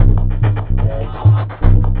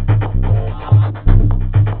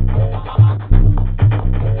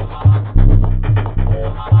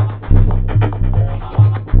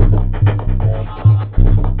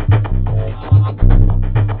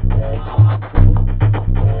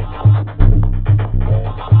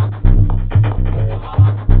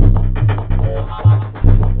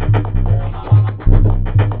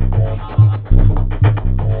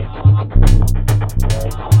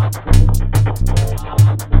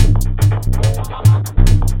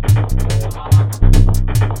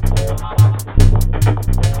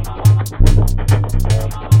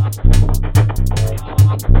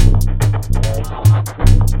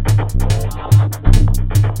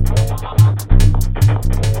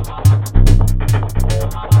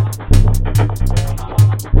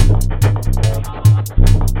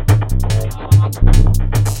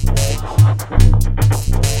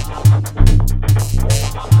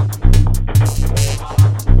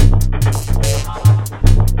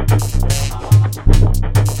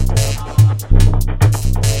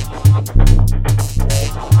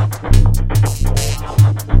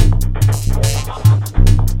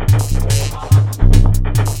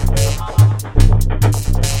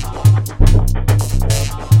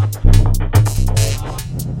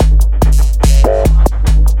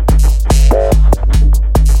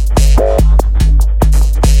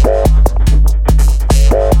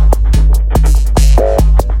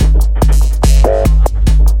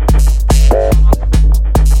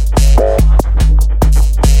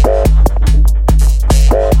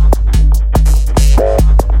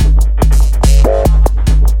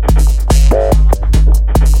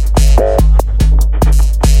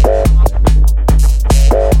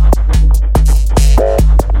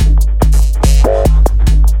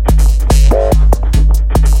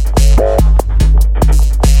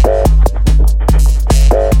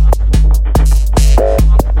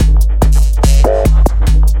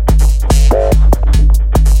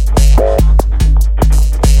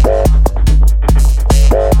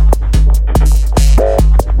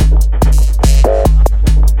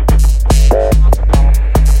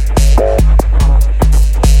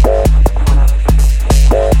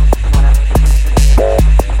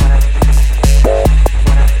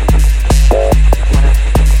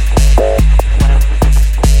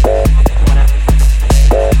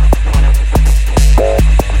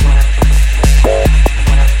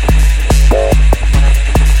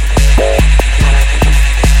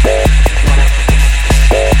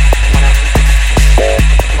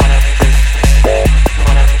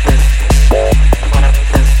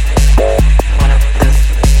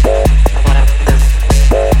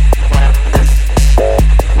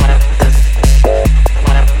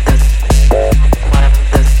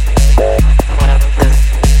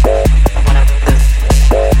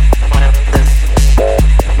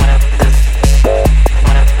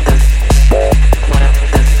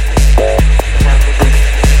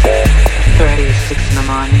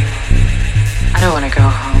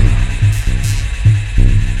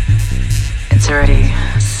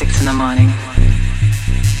morning,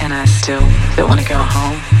 and I still don't want to go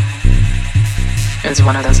home. It's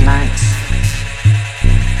one of those nights.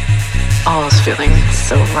 All's feeling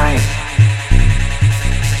so right.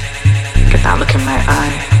 Get that look in my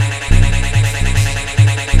eye.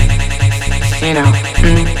 You know,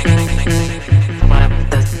 whatever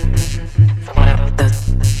this, whatever this,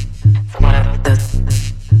 whatever this,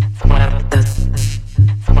 whatever this,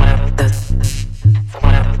 whatever this,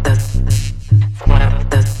 whatever this, whatever this, whatever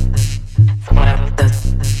this, whatever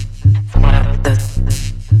this,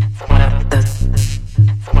 whatever this,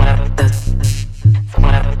 whatever this,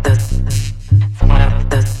 whatever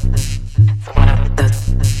this, whatever this, whatever this,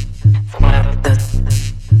 whatever this,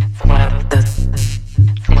 whatever this.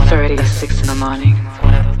 It's already 6 in the morning.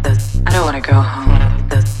 I don't want to go home.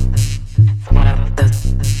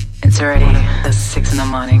 It's already 6 in the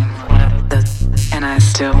morning, and I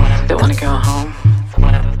still don't want to go home.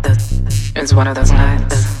 It's one of those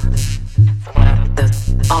nights.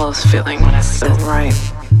 All's feeling so right.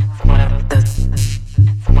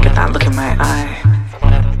 Get that look in my eye.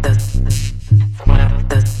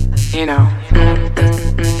 You know.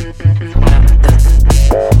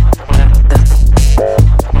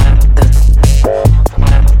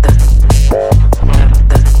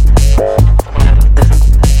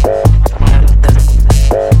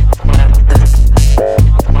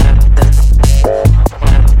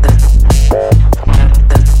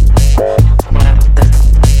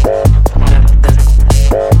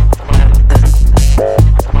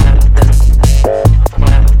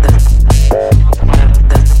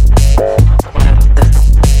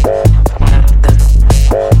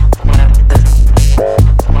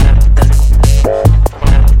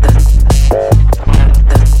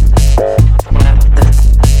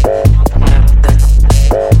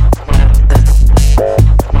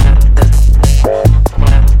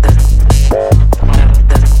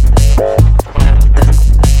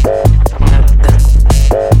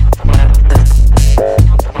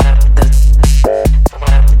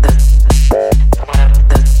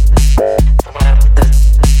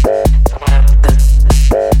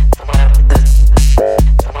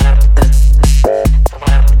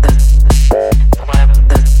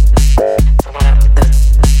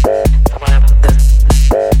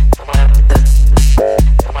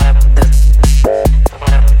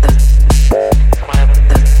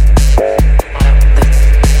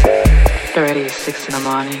 Already 6 in the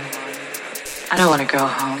morning. I don't want to go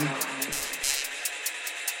home.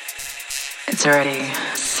 It's already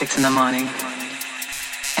 6 in the morning,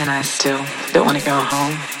 and I still don't want to go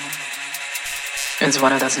home. It's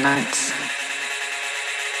one of those nights.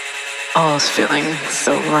 All's feeling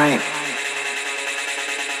so right.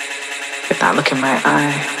 Get that look in my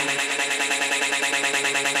eye.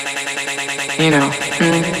 You know.